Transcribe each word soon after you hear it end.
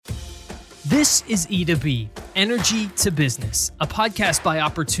This is E2B, Energy to Business, a podcast by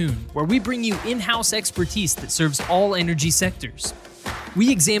Opportune, where we bring you in-house expertise that serves all energy sectors.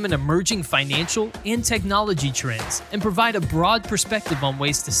 We examine emerging financial and technology trends and provide a broad perspective on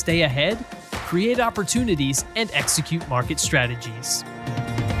ways to stay ahead, create opportunities, and execute market strategies.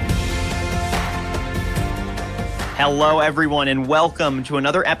 Hello, everyone, and welcome to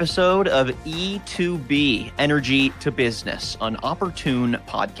another episode of E2B, Energy to Business, an Opportune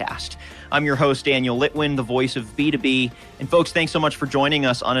podcast. I'm your host, Daniel Litwin, the voice of B2B. And folks, thanks so much for joining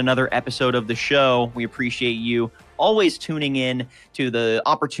us on another episode of the show. We appreciate you always tuning in to the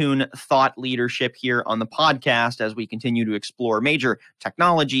Opportune thought leadership here on the podcast as we continue to explore major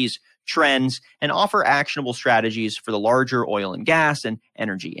technologies, trends, and offer actionable strategies for the larger oil and gas and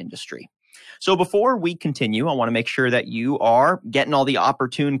energy industry. So before we continue, I want to make sure that you are getting all the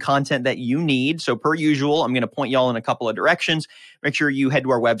Opportune content that you need. So per usual, I'm going to point y'all in a couple of directions. Make sure you head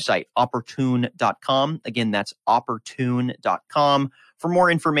to our website, opportune.com. Again, that's opportune.com. For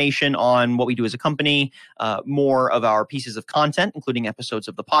more information on what we do as a company, more of our pieces of content, including episodes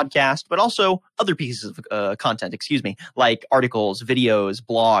of the podcast, but also other pieces of content, like articles, videos,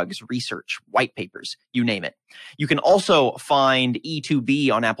 blogs, research, white papers, you name it. You can also find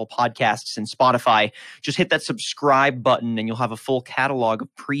E2B on Apple Podcasts and Spotify. Just hit that subscribe button and you'll have a full catalog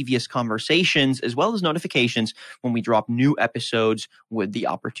of previous conversations as well as notifications when we drop new episodes with the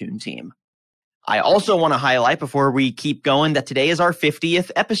Opportune team. I also want to highlight before we keep going that today is our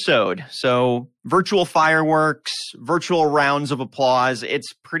 50th episode. So virtual fireworks, virtual rounds of applause.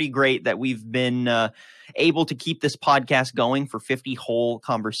 It's pretty great that we've been able to keep this podcast going for 50 whole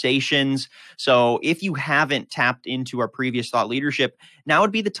conversations. So if you haven't tapped into our previous thought leadership, now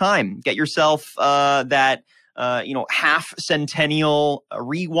would be the time. Get yourself that half centennial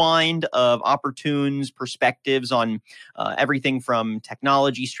rewind of Opportune's perspectives on everything from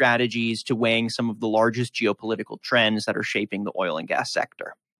technology strategies to weighing some of the largest geopolitical trends that are shaping the oil and gas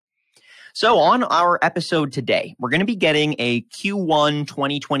sector. So on our episode today, we're going to be getting a Q1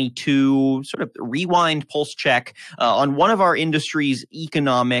 2022 sort of rewind pulse check on one of our industry's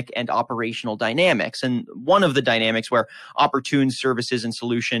economic and operational dynamics, and one of the dynamics where Opportune services and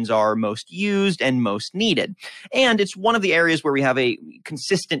solutions are most used and most needed. And it's one of the areas where we have a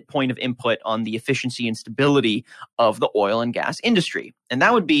consistent point of input on the efficiency and stability of the oil and gas industry, and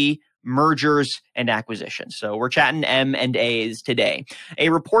that would be mergers and acquisitions. So we're chatting M&As today. A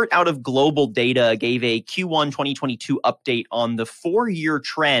report out of Global Data gave a Q1 2022 update on the 4-year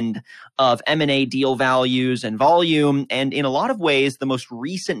trend of M&A deal values and volume. And in a lot of ways, the most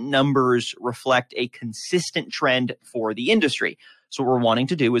recent numbers reflect a consistent trend for the industry. So what we're wanting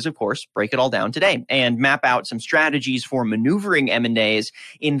to do is, of course, break it all down today and map out some strategies for maneuvering M&As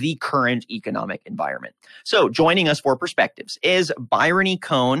in the current economic environment. So joining us for perspectives is Bryony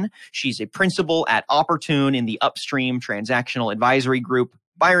Cohn. She's a principal at Opportune in the Upstream Transactional Advisory Group.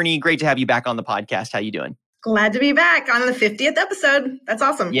 Bryony, great to have you back on the podcast. How you doing? Glad to be back on the 50th episode. That's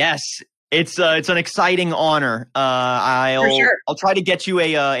awesome. Yes. It's an exciting honor. For sure. I'll try to get you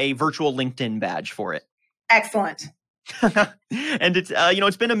a virtual LinkedIn badge for it. Excellent. And it's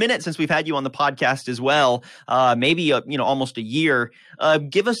it's been a minute since we've had you on the podcast as well. Maybe almost a year.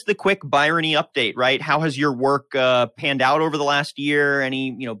 Give us the quick Bryony update, right? How has your work panned out over the last year?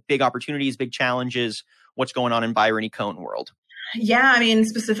 Any big opportunities, big challenges? What's going on in Bryony Cohn world? Yeah,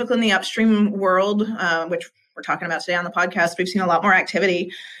 specifically in the upstream world, which we're talking about today on the podcast, we've seen a lot more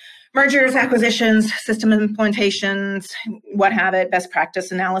activity. Mergers, acquisitions, system implementations, what have it, best practice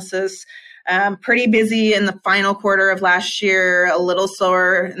analysis. Pretty busy in the final quarter of last year, a little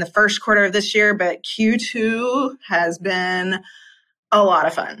slower in the first quarter of this year, but Q2 has been a lot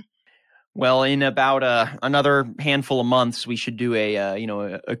of fun. Well, in about another handful of months, we should do a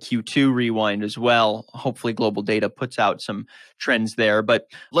Q2 rewind as well. Hopefully, Global Data puts out some trends there. But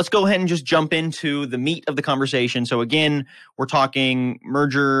let's go ahead and just jump into the meat of the conversation. So again, we're talking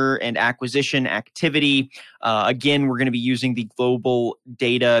merger and acquisition activity. Again, we're going to be using the Global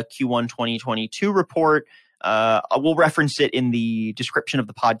Data Q1 2022 report. We'll reference it in the description of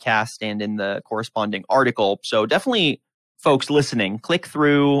the podcast and in the corresponding article. So definitely, folks listening, click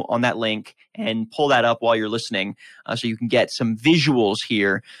through on that link and pull that up while you're listening so you can get some visuals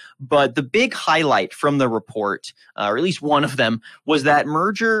here. But the big highlight from the report, or at least one of them, was that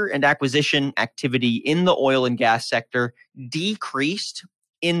merger and acquisition activity in the oil and gas sector decreased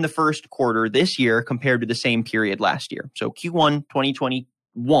in the first quarter this year compared to the same period last year. So Q1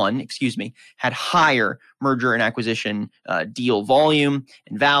 2021, had higher merger and acquisition deal volume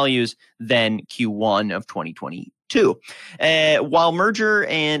and values than Q1 of 2020. While merger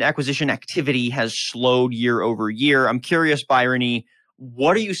and acquisition activity has slowed year over year, I'm curious, Bryony,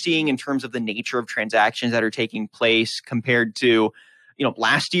 what are you seeing in terms of the nature of transactions that are taking place compared to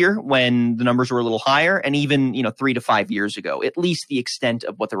last year when the numbers were a little higher, and even 3 to 5 years ago, at least the extent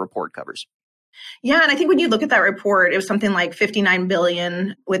of what the report covers? Yeah, and I think when you look at that report, it was something like $59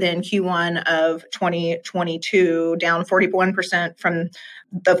 billion within Q1 of 2022, down 41% from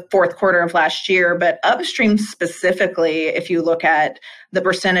the fourth quarter of last year. But upstream specifically, if you look at the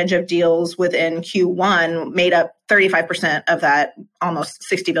percentage of deals within Q1, made up 35% of that, almost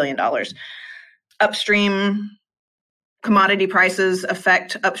 $60 billion. Upstream commodity prices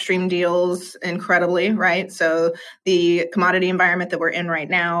affect upstream deals incredibly, right? So the commodity environment that we're in right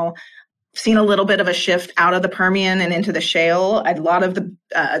now, seen a little bit of a shift out of the Permian and into the shale. A lot of the,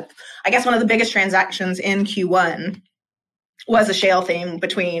 I guess one of the biggest transactions in Q1 was a shale theme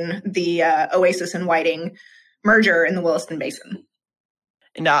between the Oasis and Whiting merger in the Williston Basin.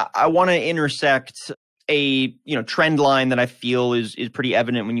 And I want to intersect a trend line that I feel is pretty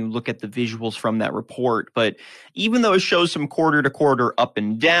evident when you look at the visuals from that report. But even though it shows some quarter to quarter up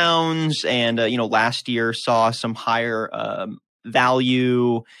and downs, and last year saw some higher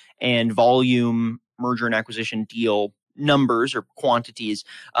value and volume merger and acquisition deal numbers or quantities,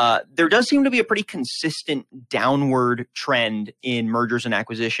 there does seem to be a pretty consistent downward trend in mergers and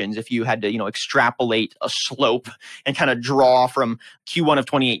acquisitions. If you had to, extrapolate a slope and kind of draw from Q1 of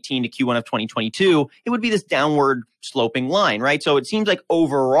 2018 to Q1 of 2022, it would be this downward sloping line, right? So it seems like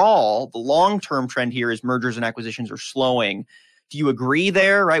overall, the long-term trend here is mergers and acquisitions are slowing. Do you agree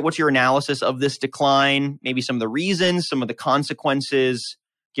there, right? What's your analysis of this decline? Maybe some of the reasons, some of the consequences.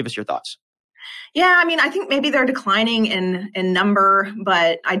 Give us your thoughts. Yeah, I mean, I think maybe they're declining in number,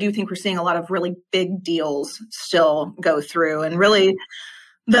 but I do think we're seeing a lot of really big deals still go through. And really,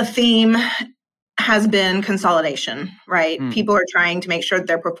 the theme has been consolidation, right? People are trying to make sure that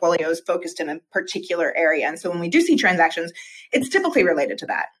their portfolio is focused in a particular area. And so when we do see transactions, it's typically related to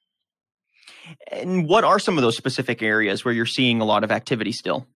that. And what are some of those specific areas where you're seeing a lot of activity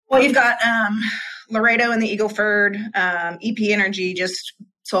still? Well, you've got Laredo and the Eagle Ford, EP Energy just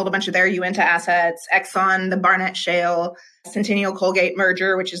sold a bunch of their Uinta assets, Exxon, the Barnett Shale, Centennial Colgate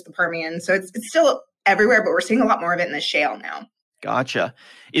merger, which is the Permian. So it's still everywhere, but we're seeing a lot more of it in the shale now. Gotcha.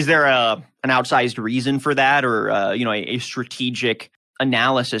 Is there an outsized reason for that, or a strategic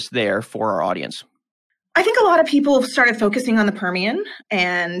analysis there for our audience? I think a lot of people have started focusing on the Permian,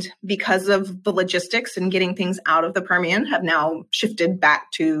 and because of the logistics and getting things out of the Permian, have now shifted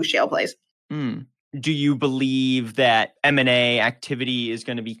back to shale plays. Do you believe that M&A activity is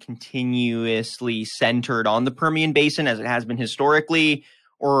going to be continuously centered on the Permian Basin as it has been historically?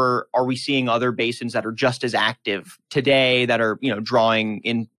 Or are we seeing other basins that are just as active today that are, drawing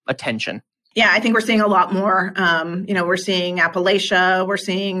in attention? Yeah, I think we're seeing a lot more. We're seeing Appalachia, we're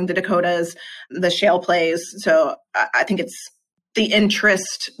seeing the Dakotas, the shale plays. So I think it's the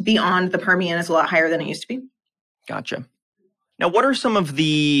interest beyond the Permian is a lot higher than it used to be. Gotcha. Now, what are some of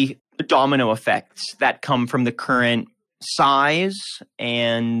the domino effects that come from the current size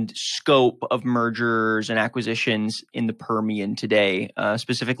and scope of mergers and acquisitions in the Permian today,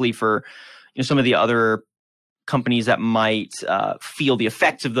 specifically for some of the other companies that might feel the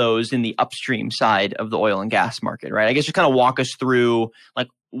effects of those in the upstream side of the oil and gas market, right? I guess just kind of walk us through like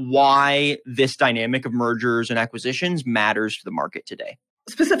why this dynamic of mergers and acquisitions matters to the market today.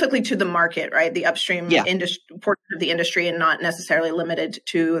 Specifically to the market, right? The upstream portion of the industry, and not necessarily limited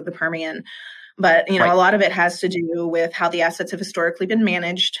to the Permian. But, Right. A lot of it has to do with how the assets have historically been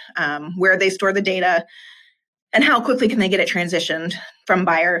managed, where they store the data, and how quickly can they get it transitioned from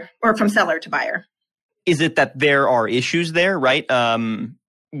buyer or from seller to buyer. Is it that there are issues there, right?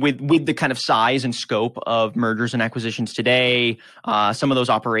 With the kind of size and scope of mergers and acquisitions today, some of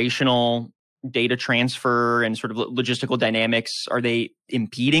those operational data transfer and sort of logistical dynamics, are they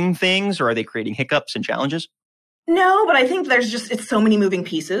impeding things, or are they creating hiccups and challenges? No, but I think it's so many moving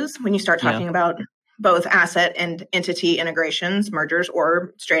pieces when you start talking about both asset and entity integrations, mergers,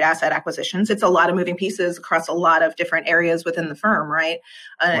 or straight asset acquisitions. It's a lot of moving pieces across a lot of different areas within the firm, right?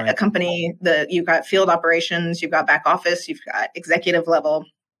 A company, you've got field operations, you've got back office, you've got executive level,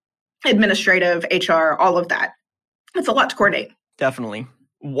 administrative, HR, all of that. It's a lot to coordinate. Definitely.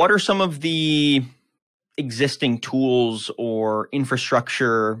 What are some of the existing tools or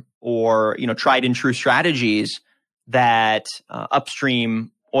infrastructure or tried and true strategies that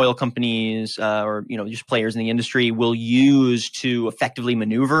upstream oil companies or just players in the industry will use to effectively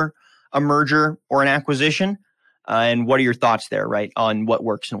maneuver a merger or an acquisition? And what are your thoughts there, right, on what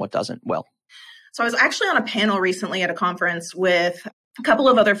works and what doesn't well? So I was actually on a panel recently at a conference with a couple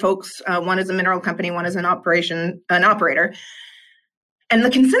of other folks. One is a mineral company, one is an operator. And the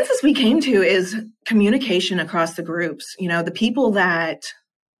consensus we came to is communication across the groups. The people that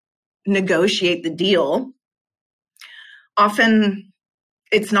negotiate the deal, often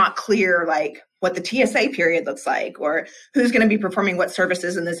it's not clear like what the TSA period looks like or who's going to be performing what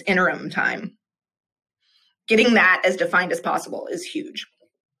services in this interim time. Getting that as defined as possible is huge.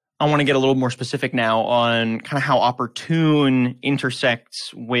 I want to get a little more specific now on kind of how Opportune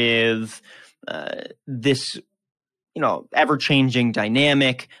intersects with this, ever-changing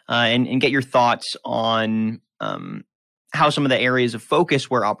dynamic, and get your thoughts on how some of the areas of focus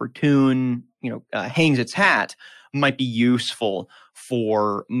where Opportune, hangs its hat might be useful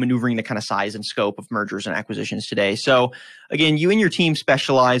for maneuvering the kind of size and scope of mergers and acquisitions today. So again, you and your team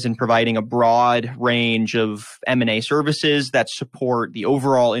specialize in providing a broad range of M&A services that support the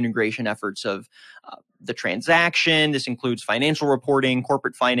overall integration efforts of the transaction. This includes financial reporting,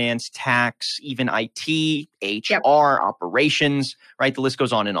 corporate finance, tax, even IT, HR, operations, right? The list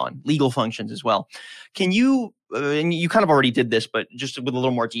goes on and on. Legal functions as well. Can you, and you kind of already did this, but just with a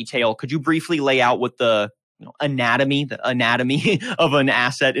little more detail, could you briefly lay out what the anatomy of an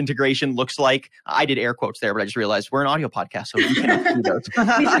asset integration looks like? I did air quotes there, but I just realized we're an audio podcast, so you cannot see those.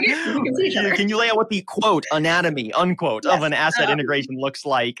 Can you lay out what the quote anatomy, unquote, of an asset integration looks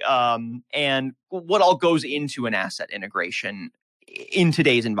like, and what all goes into an asset integration in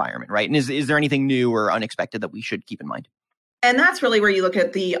today's environment, right? And is there anything new or unexpected that we should keep in mind? And that's really where you look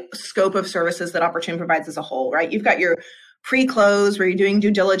at the scope of services that Opportune provides as a whole, right? You've got your pre-close where you're doing due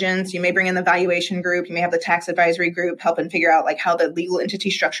diligence. You may bring in the valuation group. You may have the tax advisory group helping figure out like how the legal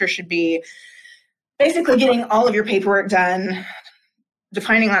entity structure should be. Basically getting all of your paperwork done,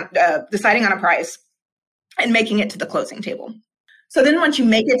 deciding on a price, and making it to the closing table. So then once you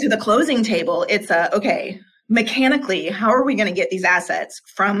make it to the closing table, it's okay, mechanically, how are we going to get these assets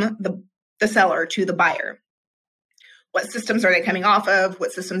from the seller to the buyer? What systems are they coming off of?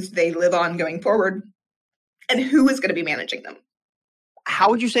 What systems do they live on going forward? And who is going to be managing them? How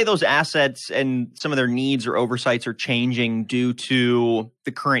would you say those assets and some of their needs or oversights are changing due to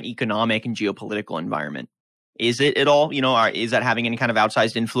the current economic and geopolitical environment? Is it at all, is that having any kind of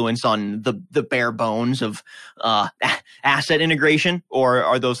outsized influence on the bare bones of asset integration, or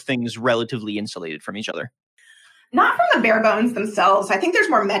are those things relatively insulated from each other? Not from the bare bones themselves. I think there's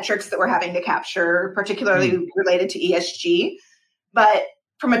more metrics that we're having to capture, particularly related to ESG. But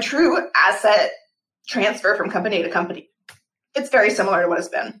from a true asset transfer from company to company, it's very similar to what it's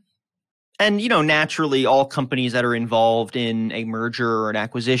been. And, naturally, all companies that are involved in a merger or an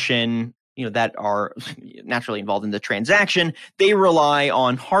acquisition, that are naturally involved in the transaction, they rely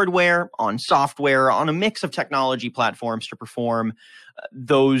on hardware, on software, on a mix of technology platforms to perform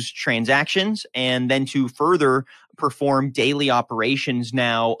those transactions, and then to further perform daily operations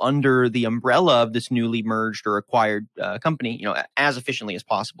now under the umbrella of this newly merged or acquired company, as efficiently as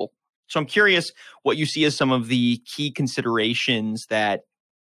possible. So I'm curious what you see as some of the key considerations that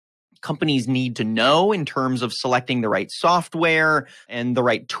companies need to know in terms of selecting the right software and the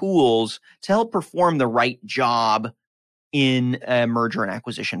right tools to help perform the right job in a merger and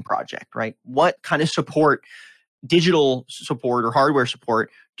acquisition project, right? What kind of support, digital support or hardware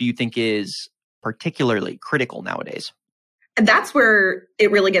support, do you think is particularly critical nowadays? And that's where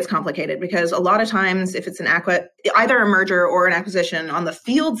it really gets complicated, because a lot of times if it's either a merger or an acquisition on the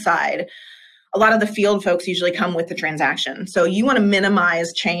field side, a lot of the field folks usually come with the transaction. So you want to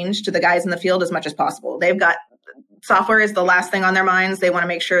minimize change to the guys in the field as much as possible. They've got software is the last thing on their minds. They want to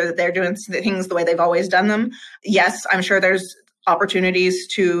make sure that they're doing things the way they've always done them. Yes, I'm sure there's opportunities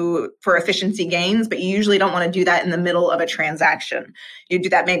for efficiency gains, but you usually don't want to do that in the middle of a transaction. You do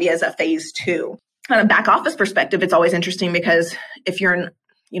that maybe as a phase 2. On a back office perspective, it's always interesting because if you're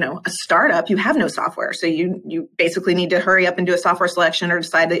a startup, you have no software. So you basically need to hurry up and do a software selection or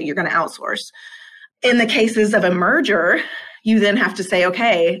decide that you're going to outsource. In the cases of a merger, you then have to say,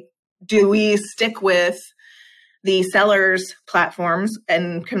 okay, do we stick with the seller's platforms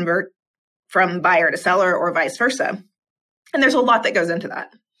and convert from buyer to seller or vice versa? And there's a lot that goes into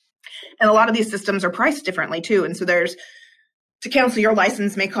that. And a lot of these systems are priced differently too. And so to cancel your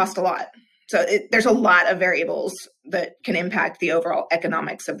license may cost a lot. So there's a lot of variables that can impact the overall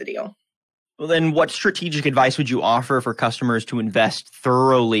economics of the deal. Well, then what strategic advice would you offer for customers to invest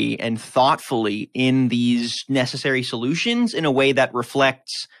thoroughly and thoughtfully in these necessary solutions in a way that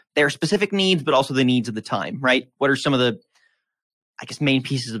reflects their specific needs, but also the needs of the time, right? What are some of the, main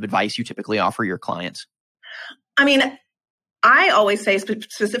pieces of advice you typically offer your clients? I always say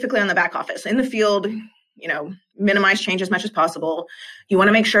specifically on the back office, in the field, minimize change as much as possible. You want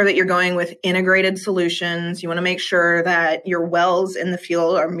to make sure that you're going with integrated solutions. You want to make sure that your wells in the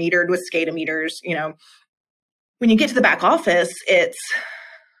field are metered with SCADA meters. When you get to the back office, it's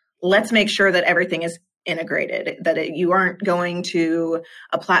let's make sure that everything is integrated, that you aren't going to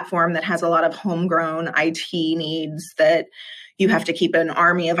a platform that has a lot of homegrown IT needs that you have to keep an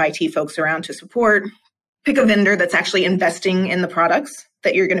army of IT folks around to support. Pick a vendor that's actually investing in the products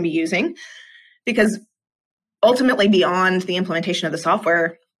that you're going to be using, because ultimately beyond the implementation of the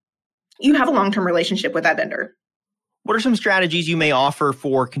software, you have a long-term relationship with that vendor. What are some strategies you may offer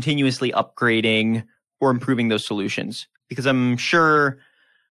for continuously upgrading or improving those solutions? Because I'm sure,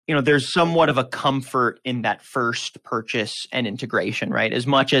 there's somewhat of a comfort in that first purchase and integration, right? As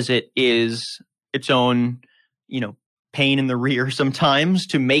much as it is its own, pain in the rear sometimes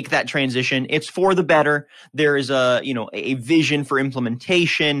to make that transition. It's for the better. There is a vision for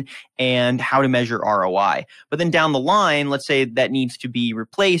implementation and how to measure ROI. But then down the line, let's say that needs to be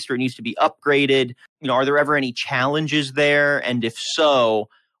replaced or it needs to be upgraded. Are there ever any challenges there? And if so,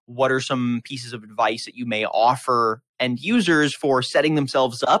 what are some pieces of advice that you may offer end users for setting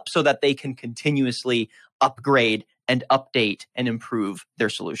themselves up so that they can continuously upgrade and update and improve their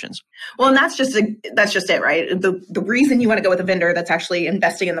solutions? Well, and that's just it, right? The reason you want to go with a vendor that's actually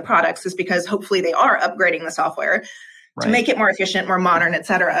investing in the products is because hopefully they are upgrading the software to make it more efficient, more modern, et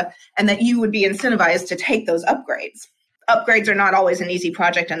cetera, and that you would be incentivized to take those upgrades. Upgrades are not always an easy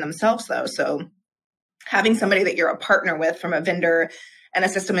project in themselves, though. So having somebody that you're a partner with from a vendor and a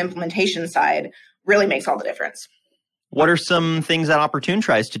system implementation side really makes all the difference. What are some things that Opportune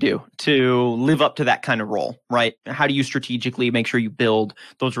tries to do to live up to that kind of role, right? How do you strategically make sure you build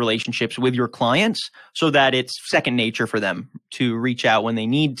those relationships with your clients so that it's second nature for them to reach out when they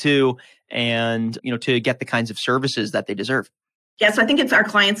need to and, to get the kinds of services that they deserve? Yeah, so I think it's our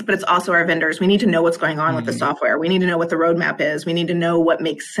clients, but it's also our vendors. We need to know what's going on with the software. We need to know what the roadmap is. We need to know what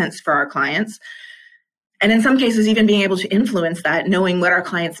makes sense for our clients. And in some cases, even being able to influence that, knowing what our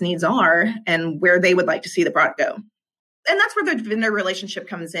clients' needs are and where they would like to see the product go. And that's where the vendor relationship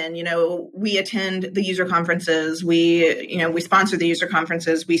comes in. We attend the user conferences. We sponsor the user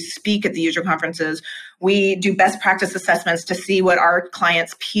conferences. We speak at the user conferences. We do best practice assessments to see what our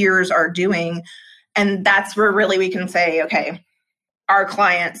clients' peers are doing. And that's where really we can say, okay, our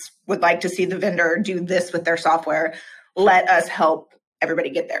clients would like to see the vendor do this with their software. Let us help everybody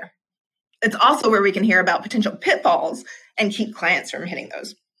get there. It's also where we can hear about potential pitfalls and keep clients from hitting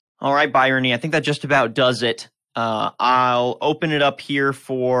those. All right, Bryony, I think that just about does it. I'll open it up here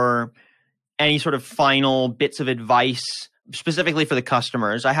for any sort of final bits of advice, specifically for the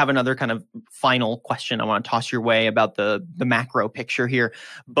customers. I have another kind of final question I want to toss your way about the macro picture here.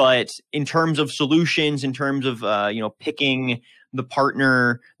 But in terms of solutions, in terms of picking the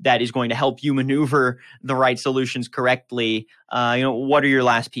partner that is going to help you maneuver the right solutions correctly, what are your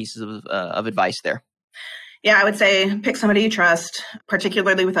last pieces of advice there? Yeah, I would say pick somebody you trust,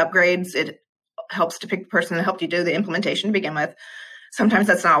 particularly with upgrades. It helps to pick the person that helped you do the implementation to begin with. Sometimes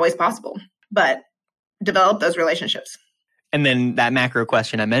that's not always possible, but develop those relationships. And then that macro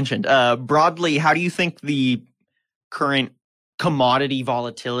question I mentioned, broadly, how do you think the current commodity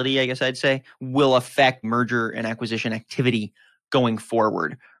volatility, I guess I'd say, will affect merger and acquisition activity going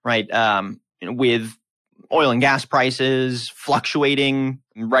forward, right? With oil and gas prices fluctuating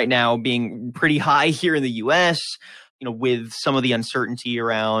right now, being pretty high here in the US, with some of the uncertainty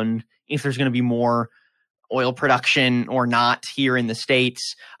around if there's going to be more oil production or not here in the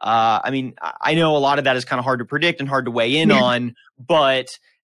States. I know a lot of that is kind of hard to predict and hard to weigh in on, but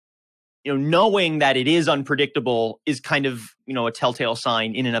knowing that it is unpredictable is kind of, a telltale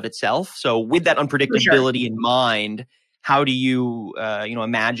sign in and of itself. So with that unpredictability in mind, how do you,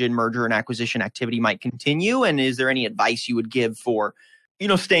 imagine merger and acquisition activity might continue? And is there any advice you would give for,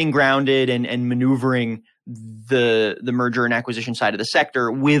 staying grounded and maneuvering the merger and acquisition side of the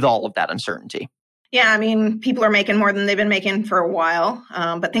sector with all of that uncertainty? Yeah, people are making more than they've been making for a while,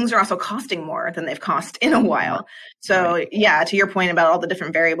 but things are also costing more than they've cost in a while. So yeah, to your point about all the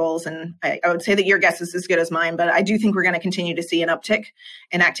different variables, and I would say that your guess is as good as mine, but I do think we're going to continue to see an uptick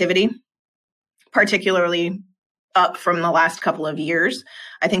in activity, particularly up from the last couple of years.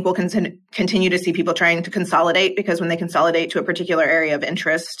 I think we'll continue to see people trying to consolidate, because when they consolidate to a particular area of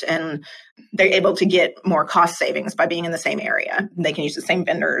interest and they're able to get more cost savings by being in the same area, they can use the same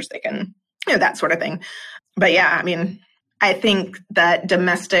vendors, they can, that sort of thing. But yeah, I think that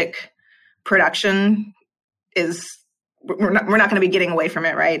domestic production we're not going to be getting away from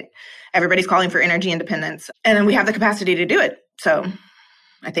it, right? Everybody's calling for energy independence, and then we have the capacity to do it. So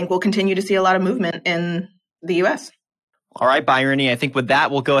I think we'll continue to see a lot of movement in the U.S. All right, Bryony, I think with that,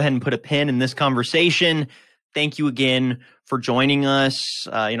 we'll go ahead and put a pin in this conversation. Thank you again for joining us.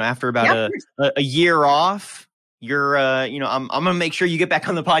 After about a year off, you're, I'm going to make sure you get back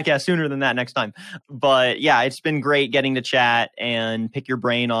on the podcast sooner than that next time. But yeah, it's been great getting to chat and pick your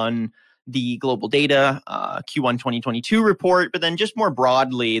brain on the global data, Q1 2022 report, but then just more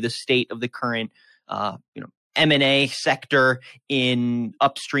broadly, the state of the current, M&A sector in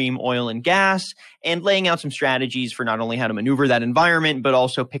upstream oil and gas, and laying out some strategies for not only how to maneuver that environment, but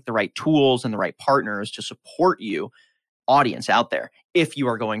also pick the right tools and the right partners to support you, audience out there, if you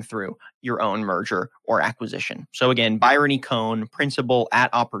are going through your own merger or acquisition. So again, Byron E. Cohn, principal at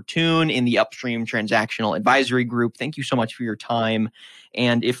Opportune in the Upstream Transactional Advisory Group. Thank you so much for your time.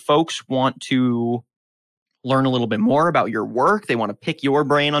 And if folks want to learn a little bit more about your work, they want to pick your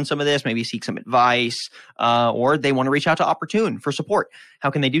brain on some of this, maybe seek some advice, or they want to reach out to Opportune for support,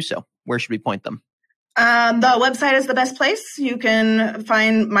 how can they do so? Where should we point them? The website is the best place. You can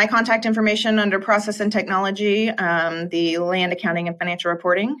find my contact information under Process and Technology, the Land Accounting and Financial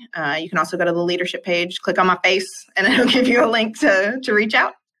Reporting. You can also go to the leadership page, click on my face, and it'll give you a link to reach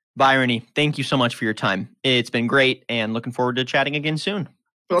out. Byron, thank you so much for your time. It's been great, and looking forward to chatting again soon.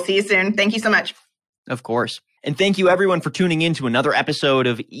 We'll see you soon. Thank you so much. Of course. And thank you everyone for tuning in to another episode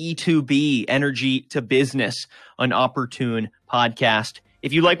of E2B, Energy to Business, an Opportune podcast.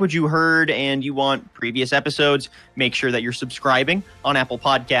 If you like what you heard and you want previous episodes, make sure that you're subscribing on Apple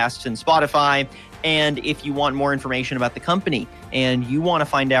Podcasts and Spotify. And if you want more information about the company and you want to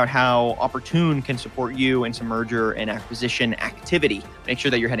find out how Opportune can support you in some merger and acquisition activity, make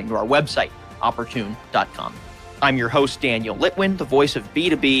sure that you're heading to our website, opportune.com. I'm your host, Daniel Litwin, the voice of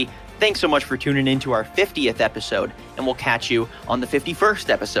B2B. Thanks so much for tuning in to our 50th episode, and we'll catch you on the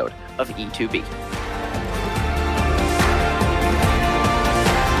 51st episode of E2B.